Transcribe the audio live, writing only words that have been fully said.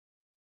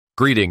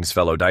Greetings,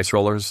 fellow dice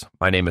rollers.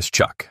 My name is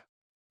Chuck.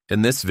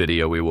 In this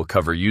video, we will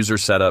cover user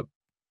setup,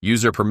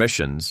 user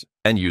permissions,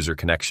 and user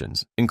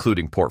connections,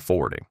 including port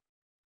forwarding.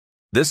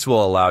 This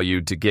will allow you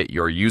to get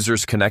your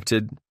users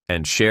connected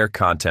and share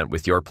content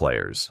with your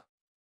players.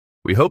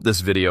 We hope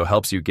this video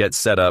helps you get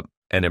set up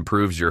and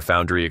improves your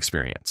Foundry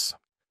experience.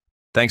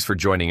 Thanks for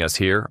joining us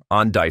here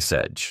on Dice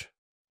Edge.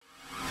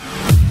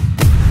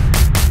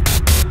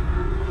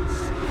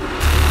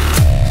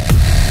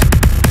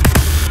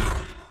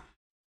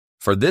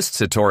 For this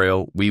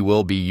tutorial, we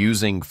will be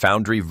using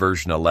Foundry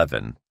version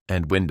 11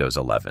 and Windows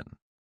 11.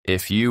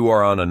 If you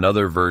are on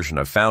another version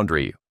of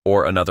Foundry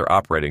or another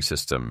operating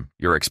system,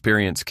 your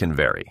experience can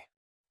vary.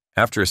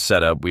 After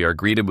setup, we are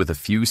greeted with a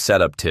few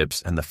setup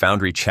tips and the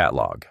Foundry chat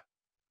log.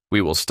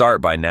 We will start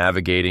by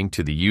navigating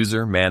to the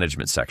User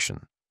Management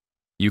section.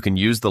 You can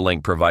use the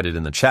link provided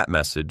in the chat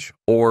message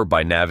or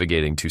by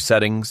navigating to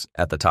Settings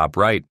at the top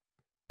right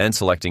and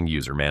selecting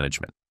User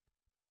Management.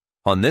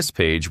 On this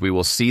page, we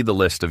will see the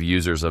list of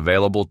users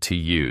available to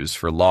use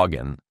for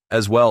login,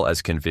 as well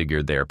as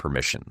configure their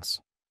permissions.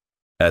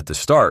 At the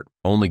start,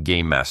 only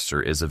Game Master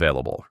is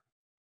available.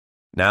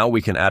 Now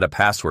we can add a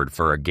password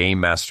for a Game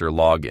Master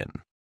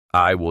login.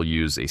 I will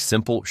use a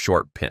simple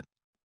short pin.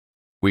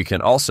 We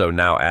can also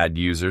now add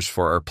users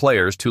for our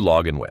players to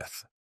log in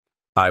with.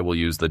 I will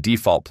use the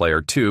default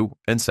player 2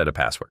 and set a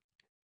password.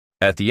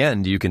 At the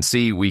end, you can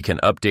see we can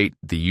update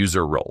the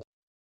user role.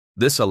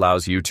 This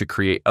allows you to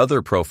create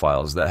other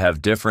profiles that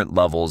have different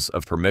levels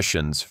of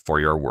permissions for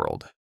your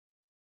world.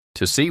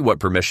 To see what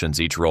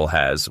permissions each role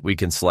has, we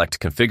can select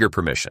Configure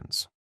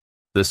Permissions.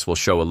 This will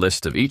show a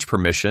list of each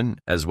permission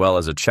as well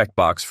as a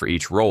checkbox for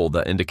each role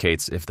that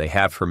indicates if they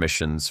have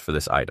permissions for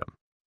this item.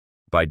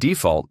 By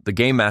default, the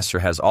Game Master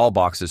has all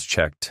boxes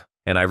checked,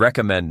 and I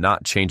recommend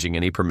not changing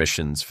any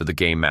permissions for the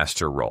Game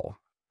Master role.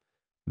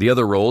 The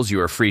other roles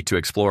you are free to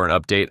explore and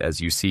update as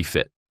you see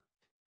fit.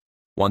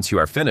 Once you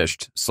are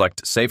finished,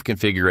 select Save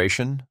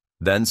Configuration,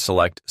 then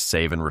select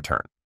Save and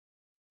Return.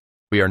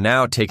 We are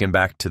now taken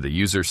back to the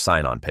user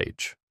sign-on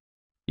page.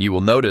 You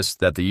will notice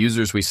that the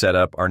users we set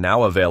up are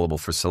now available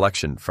for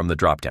selection from the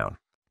drop-down.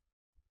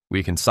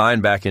 We can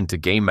sign back into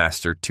Game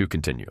Master to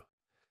continue.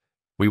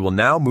 We will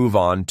now move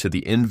on to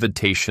the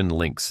Invitation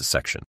Links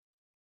section.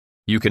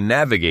 You can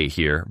navigate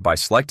here by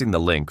selecting the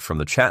link from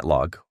the chat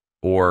log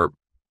or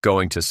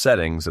going to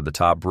Settings at the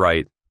top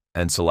right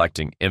and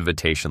selecting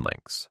Invitation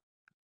Links.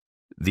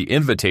 The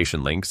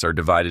invitation links are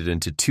divided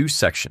into two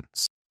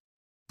sections.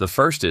 The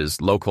first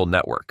is Local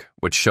Network,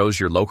 which shows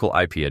your local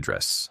IP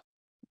address.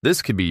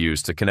 This can be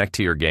used to connect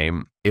to your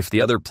game if the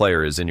other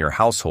player is in your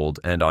household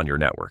and on your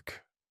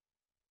network.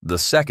 The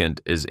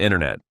second is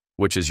Internet,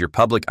 which is your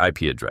public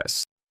IP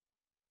address.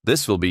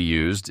 This will be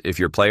used if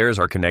your players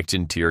are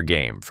connected to your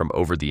game from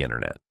over the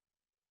Internet.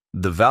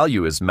 The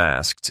value is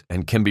masked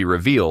and can be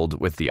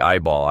revealed with the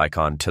eyeball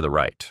icon to the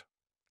right.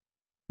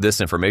 This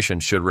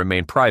information should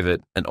remain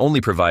private and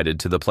only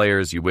provided to the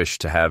players you wish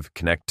to have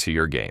connect to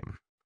your game.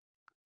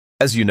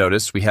 As you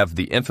notice, we have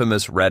the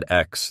infamous red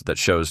X that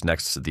shows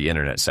next to the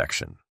Internet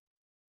section.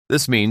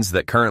 This means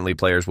that currently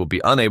players will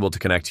be unable to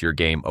connect to your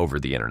game over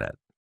the Internet.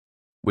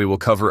 We will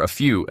cover a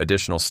few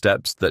additional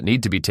steps that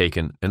need to be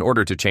taken in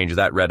order to change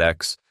that red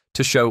X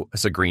to show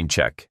as a green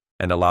check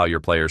and allow your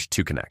players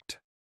to connect.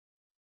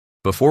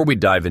 Before we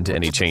dive into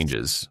any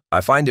changes,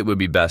 I find it would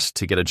be best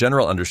to get a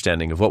general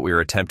understanding of what we are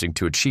attempting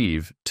to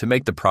achieve to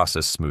make the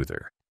process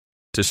smoother.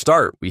 To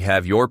start, we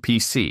have your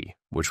PC,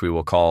 which we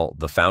will call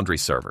the Foundry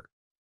server.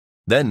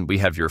 Then we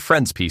have your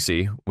friend's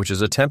PC, which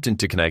is attempting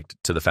to connect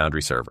to the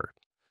Foundry server.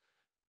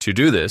 To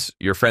do this,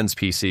 your friend's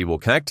PC will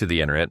connect to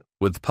the Internet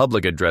with the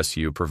public address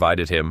you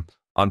provided him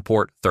on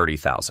port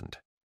 30,000.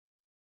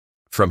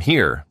 From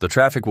here, the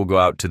traffic will go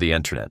out to the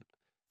Internet,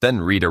 then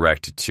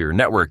redirect to your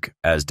network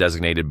as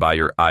designated by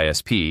your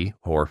ISP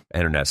or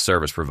Internet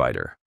Service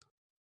Provider.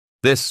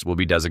 This will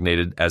be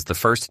designated as the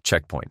first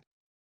checkpoint.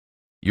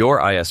 Your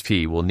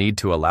ISP will need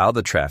to allow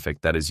the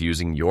traffic that is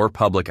using your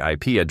public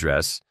IP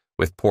address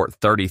with port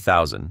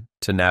 30,000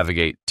 to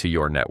navigate to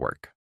your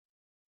network.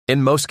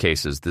 In most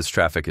cases, this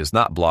traffic is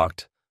not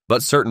blocked,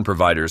 but certain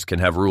providers can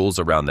have rules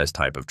around this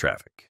type of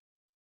traffic.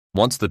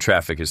 Once the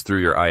traffic is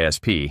through your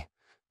ISP,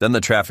 then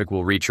the traffic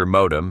will reach your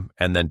modem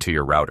and then to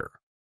your router.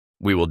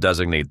 We will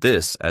designate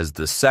this as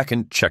the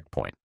second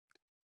checkpoint.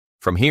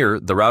 From here,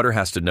 the router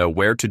has to know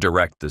where to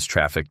direct this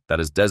traffic that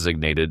is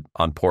designated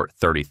on port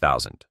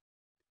 30,000.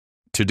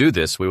 To do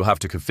this, we will have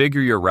to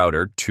configure your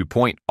router to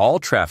point all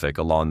traffic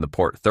along the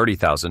port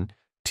 30,000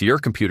 to your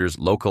computer's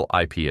local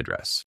IP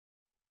address.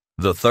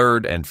 The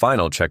third and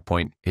final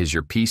checkpoint is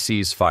your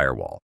PC's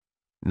firewall.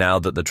 Now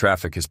that the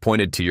traffic is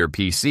pointed to your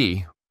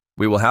PC,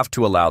 we will have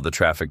to allow the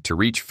traffic to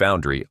reach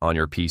Foundry on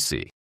your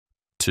PC.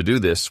 To do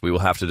this, we will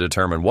have to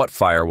determine what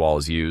firewall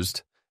is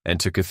used and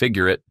to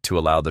configure it to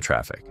allow the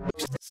traffic.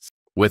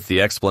 With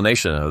the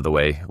explanation out of the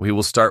way, we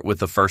will start with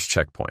the first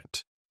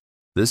checkpoint.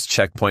 This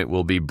checkpoint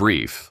will be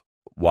brief.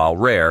 While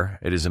rare,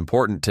 it is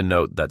important to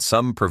note that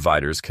some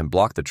providers can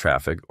block the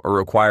traffic or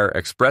require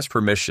express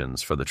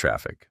permissions for the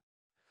traffic.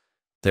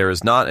 There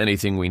is not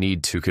anything we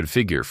need to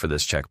configure for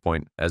this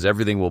checkpoint, as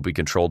everything will be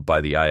controlled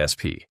by the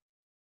ISP.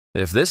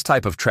 If this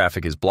type of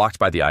traffic is blocked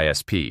by the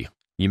ISP,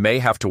 you may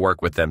have to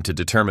work with them to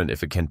determine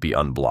if it can be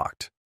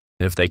unblocked.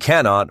 If they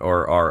cannot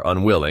or are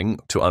unwilling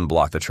to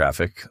unblock the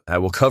traffic, I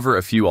will cover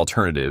a few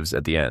alternatives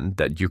at the end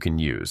that you can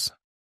use.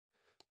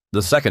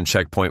 The second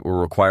checkpoint will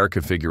require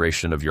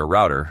configuration of your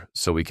router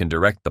so we can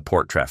direct the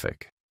port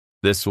traffic.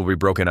 This will be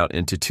broken out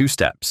into two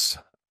steps: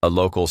 a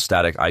local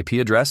static IP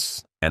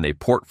address and a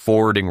port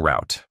forwarding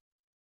route.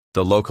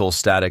 The local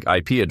static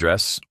IP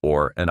address,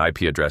 or an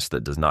IP address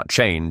that does not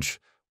change,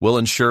 will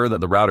ensure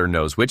that the router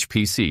knows which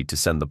PC to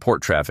send the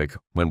port traffic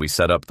when we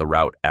set up the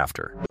route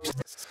after.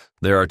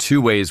 There are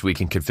two ways we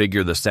can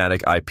configure the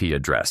static IP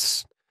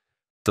address.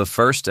 The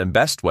first and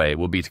best way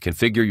will be to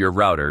configure your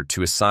router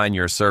to assign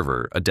your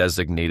server a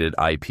designated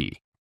IP.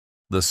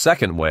 The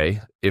second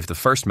way, if the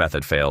first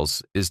method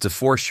fails, is to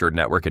force your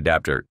network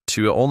adapter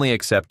to only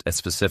accept a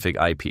specific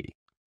IP.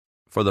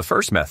 For the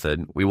first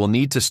method, we will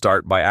need to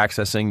start by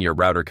accessing your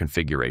router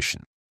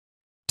configuration.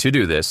 To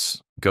do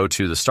this, go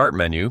to the Start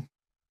menu,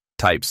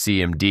 type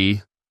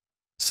CMD,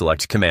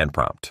 select Command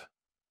Prompt.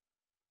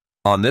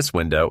 On this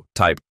window,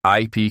 type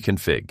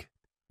ipconfig,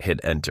 hit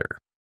Enter.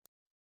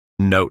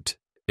 Note,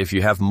 if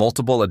you have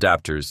multiple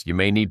adapters, you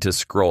may need to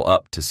scroll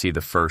up to see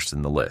the first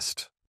in the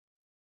list.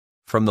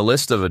 From the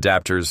list of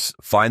adapters,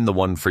 find the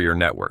one for your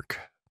network.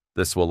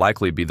 This will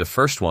likely be the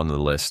first one on the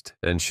list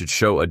and should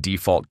show a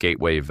default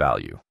gateway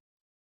value.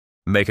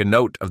 Make a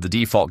note of the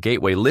default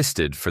gateway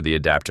listed for the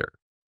adapter.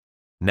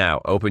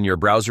 Now open your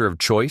browser of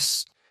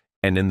choice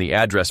and in the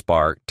address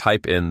bar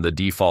type in the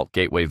default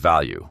gateway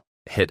value.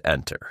 Hit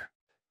Enter.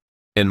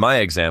 In my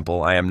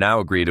example, I am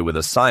now greeted with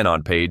a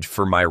sign-on page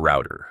for my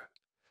router.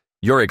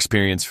 Your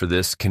experience for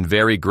this can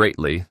vary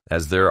greatly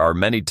as there are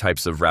many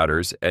types of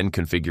routers and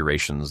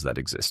configurations that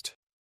exist.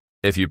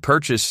 If you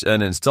purchased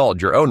and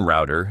installed your own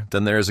router,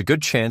 then there is a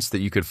good chance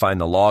that you could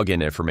find the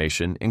login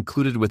information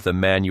included with the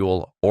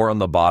manual or on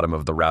the bottom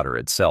of the router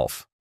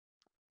itself.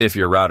 If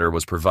your router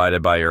was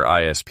provided by your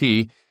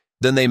ISP,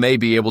 then they may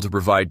be able to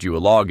provide you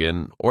a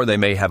login, or they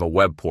may have a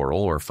web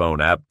portal or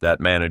phone app that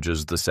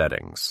manages the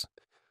settings.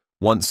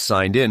 Once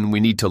signed in,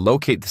 we need to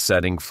locate the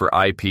setting for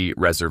IP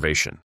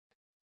reservation.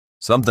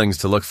 Some things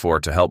to look for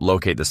to help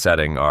locate the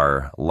setting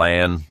are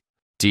LAN,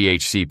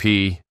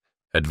 DHCP,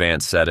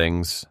 advanced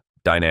settings,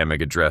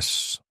 dynamic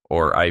address,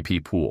 or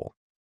IP pool.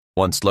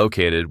 Once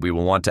located, we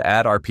will want to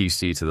add our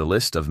PC to the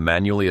list of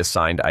manually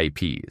assigned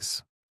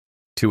IPs.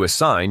 To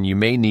assign, you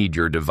may need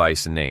your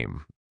device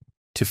name.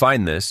 To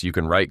find this, you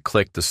can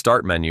right-click the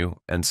Start menu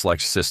and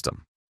select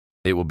System.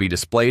 It will be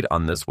displayed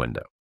on this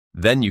window.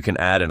 Then you can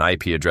add an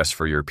IP address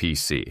for your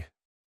PC.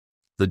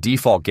 The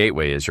default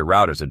gateway is your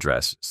router's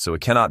address, so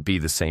it cannot be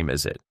the same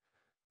as it.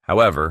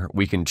 However,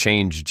 we can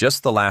change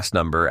just the last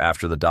number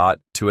after the dot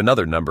to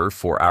another number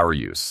for our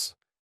use.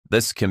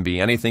 This can be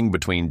anything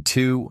between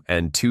 2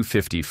 and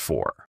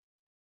 254.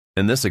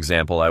 In this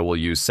example, I will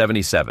use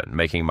 77,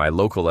 making my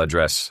local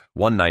address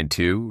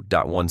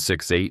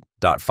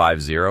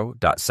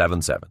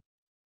 192.168.50.77.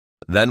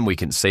 Then we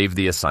can save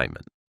the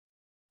assignment.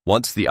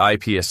 Once the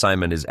IP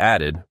assignment is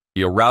added,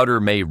 your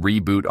router may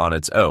reboot on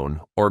its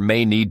own or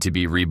may need to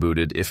be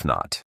rebooted if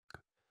not.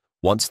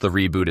 Once the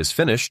reboot is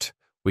finished,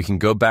 we can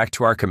go back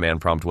to our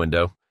command prompt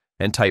window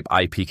and type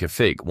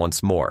ipconfig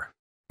once more,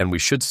 and we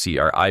should see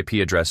our IP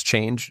address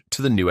change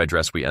to the new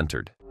address we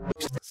entered.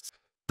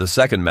 The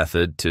second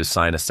method to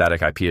assign a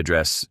static IP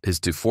address is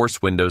to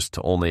force Windows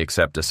to only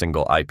accept a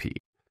single IP.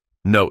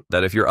 Note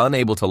that if you're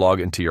unable to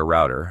log into your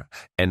router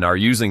and are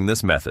using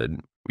this method,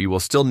 we will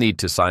still need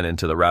to sign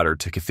into the router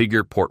to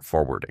configure port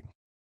forwarding.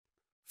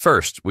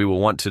 First, we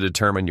will want to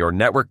determine your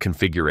network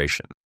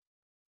configuration.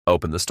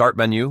 Open the Start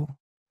menu,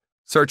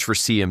 search for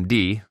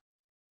CMD,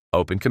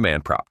 open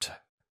Command Prompt.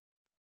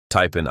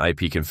 Type in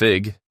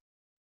ipconfig,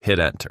 hit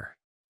Enter.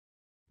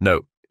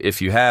 Note,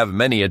 if you have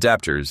many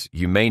adapters,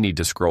 you may need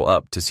to scroll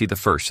up to see the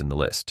first in the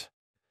list.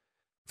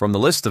 From the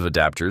list of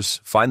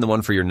adapters, find the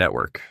one for your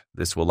network.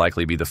 This will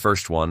likely be the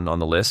first one on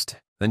the list,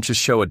 then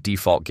just show a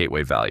default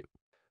gateway value.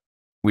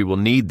 We will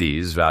need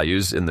these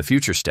values in the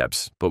future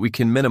steps, but we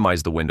can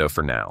minimize the window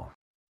for now.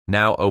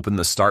 Now open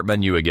the Start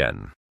menu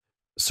again.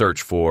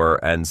 Search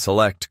for and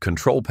select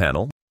Control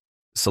Panel,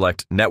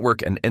 select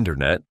Network and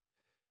Internet,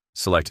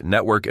 select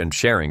Network and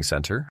Sharing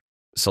Center,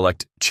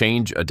 select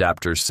Change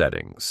Adapter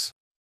Settings.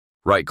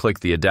 Right-click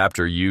the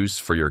adapter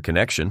used for your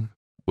connection,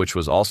 which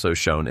was also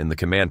shown in the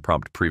command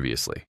prompt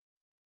previously.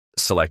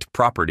 Select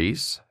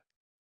Properties,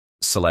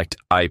 select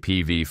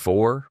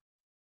IPv4,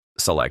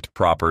 select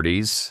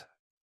Properties,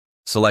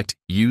 select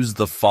Use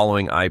the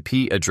following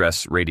IP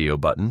address radio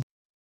button.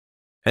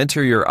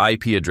 Enter your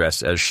IP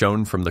address as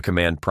shown from the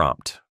command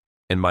prompt.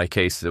 In my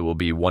case, it will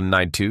be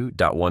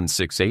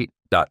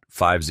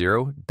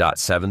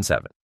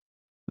 192.168.50.77.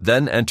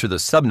 Then enter the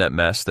subnet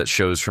mask that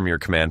shows from your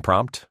command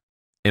prompt.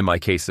 In my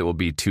case, it will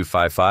be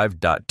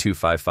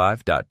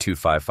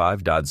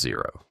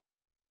 255.255.255.0.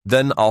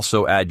 Then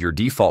also add your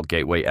default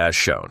gateway as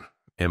shown.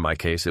 In my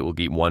case, it will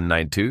be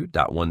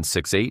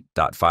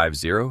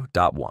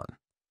 192.168.50.1.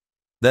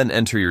 Then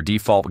enter your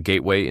default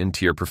gateway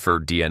into your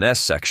preferred DNS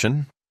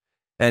section,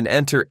 and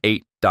enter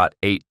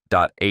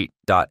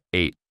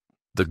 8.8.8.8,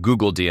 the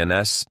Google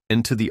DNS,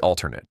 into the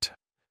alternate.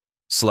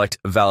 Select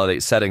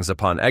Validate Settings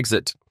upon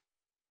exit,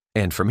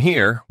 and from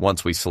here,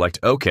 once we select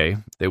OK,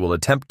 they will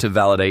attempt to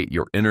validate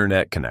your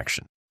internet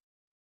connection.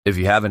 If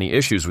you have any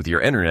issues with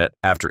your internet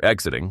after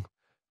exiting,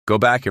 go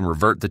back and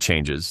revert the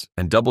changes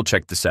and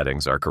double-check the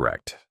settings are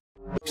correct.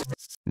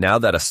 Now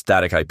that a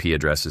static IP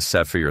address is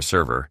set for your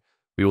server,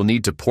 we will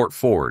need to port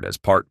forward as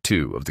part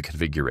 2 of the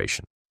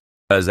configuration.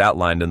 As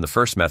outlined in the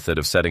first method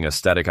of setting a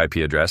static IP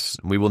address,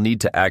 we will need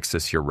to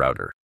access your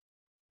router.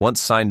 Once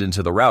signed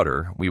into the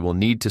router, we will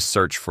need to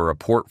search for a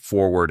port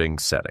forwarding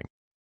setting.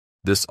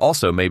 This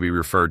also may be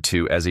referred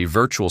to as a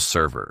virtual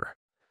server.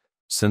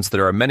 Since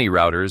there are many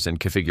routers and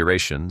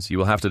configurations, you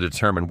will have to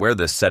determine where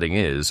this setting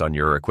is on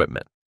your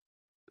equipment.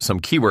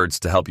 Some keywords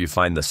to help you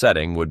find the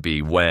setting would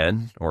be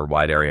WAN, or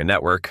Wide Area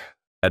Network,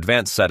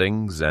 Advanced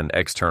Settings, and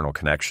External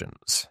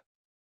Connections.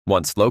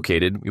 Once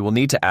located, you will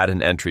need to add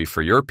an entry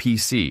for your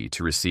PC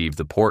to receive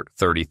the port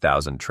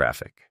 30,000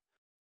 traffic.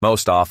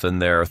 Most often,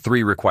 there are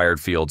 3 required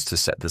fields to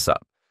set this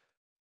up.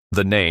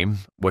 The name,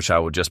 which I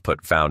will just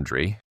put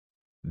Foundry,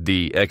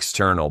 the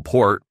external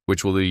port,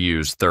 which will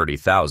use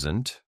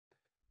 30,000,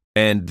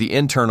 and the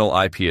internal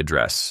IP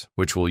address,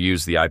 which will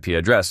use the IP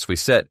address we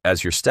set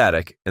as your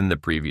static in the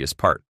previous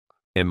part.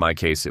 In my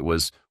case, it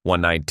was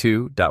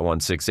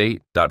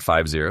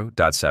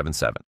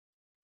 192.168.50.77.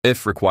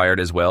 If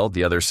required as well,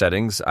 the other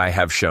settings I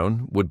have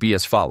shown would be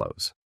as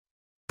follows.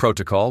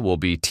 Protocol will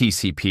be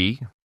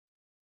TCP.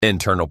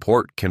 Internal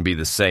port can be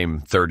the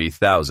same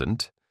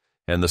 30,000,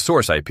 and the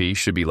source IP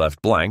should be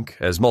left blank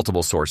as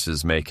multiple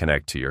sources may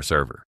connect to your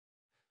server.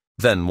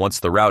 Then, once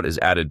the route is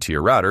added to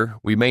your router,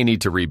 we may need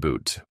to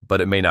reboot,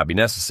 but it may not be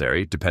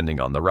necessary depending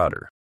on the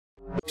router.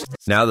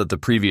 Now that the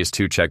previous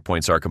 2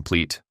 checkpoints are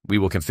complete, we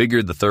will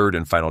configure the third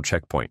and final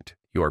checkpoint,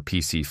 your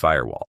PC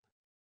firewall.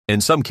 In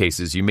some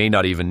cases, you may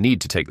not even need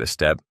to take this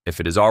step if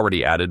it is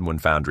already added when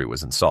Foundry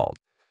was installed.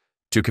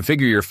 To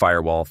configure your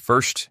firewall,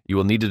 first, you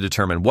will need to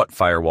determine what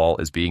firewall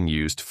is being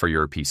used for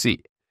your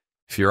PC.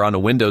 If you're on a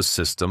Windows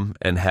system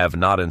and have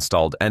not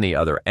installed any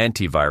other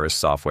antivirus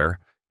software,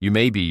 you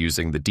may be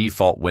using the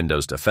default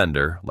Windows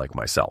Defender, like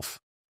myself.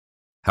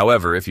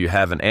 However, if you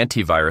have an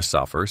antivirus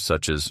software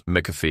such as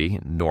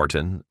McAfee,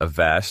 Norton,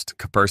 Avast,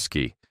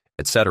 Kaspersky,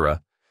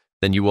 etc.,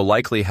 then you will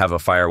likely have a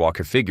firewall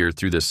configured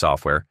through this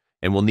software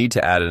and will need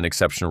to add an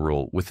exception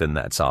rule within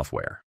that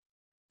software.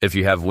 If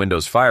you have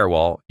Windows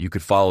Firewall, you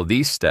could follow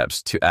these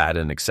steps to add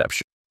an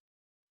exception.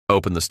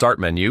 Open the Start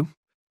menu,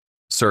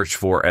 search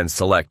for and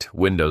select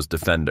Windows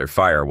Defender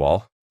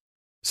Firewall,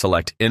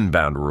 select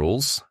Inbound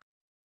Rules,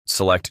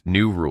 select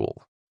New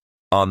Rule.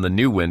 On the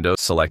new window,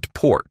 select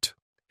Port,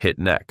 hit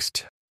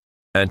Next.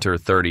 Enter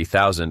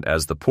 30,000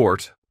 as the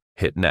port,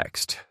 hit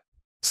Next.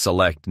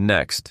 Select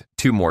Next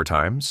 2 more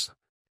times.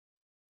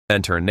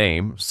 Enter a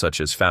name,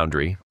 such as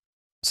Foundry.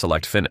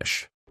 Select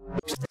Finish.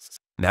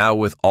 Now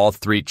with all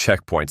 3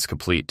 checkpoints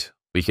complete,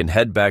 we can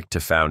head back to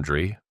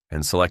Foundry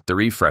and select the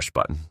refresh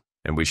button,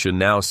 and we should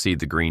now see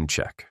the green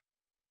check.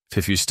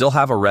 If you still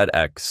have a red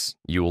X,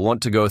 you will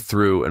want to go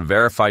through and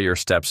verify your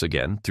steps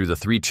again through the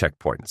 3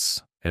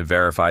 checkpoints and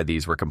verify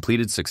these were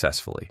completed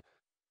successfully.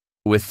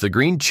 With the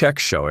green check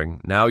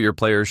showing, now your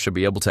players should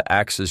be able to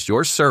access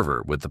your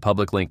server with the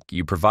public link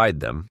you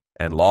provide them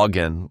and log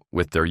in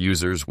with their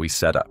users we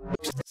set up.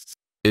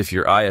 If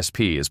your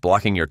ISP is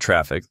blocking your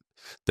traffic,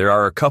 there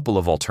are a couple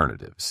of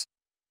alternatives.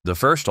 The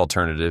first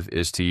alternative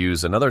is to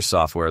use another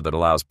software that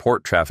allows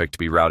port traffic to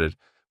be routed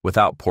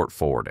without port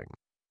forwarding.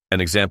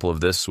 An example of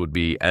this would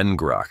be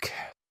ngrok.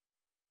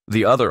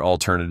 The other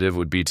alternative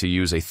would be to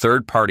use a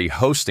third-party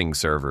hosting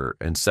server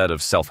instead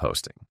of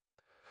self-hosting.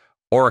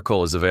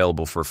 Oracle is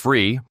available for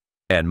free,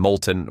 and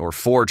Molten or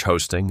Forge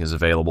hosting is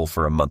available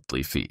for a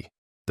monthly fee.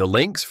 The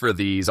links for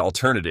these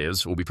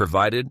alternatives will be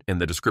provided in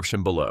the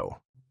description below.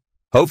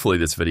 Hopefully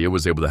this video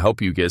was able to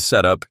help you get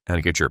set up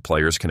and get your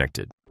players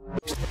connected.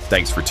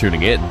 Thanks for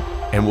tuning in,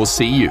 and we'll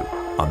see you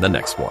on the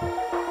next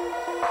one.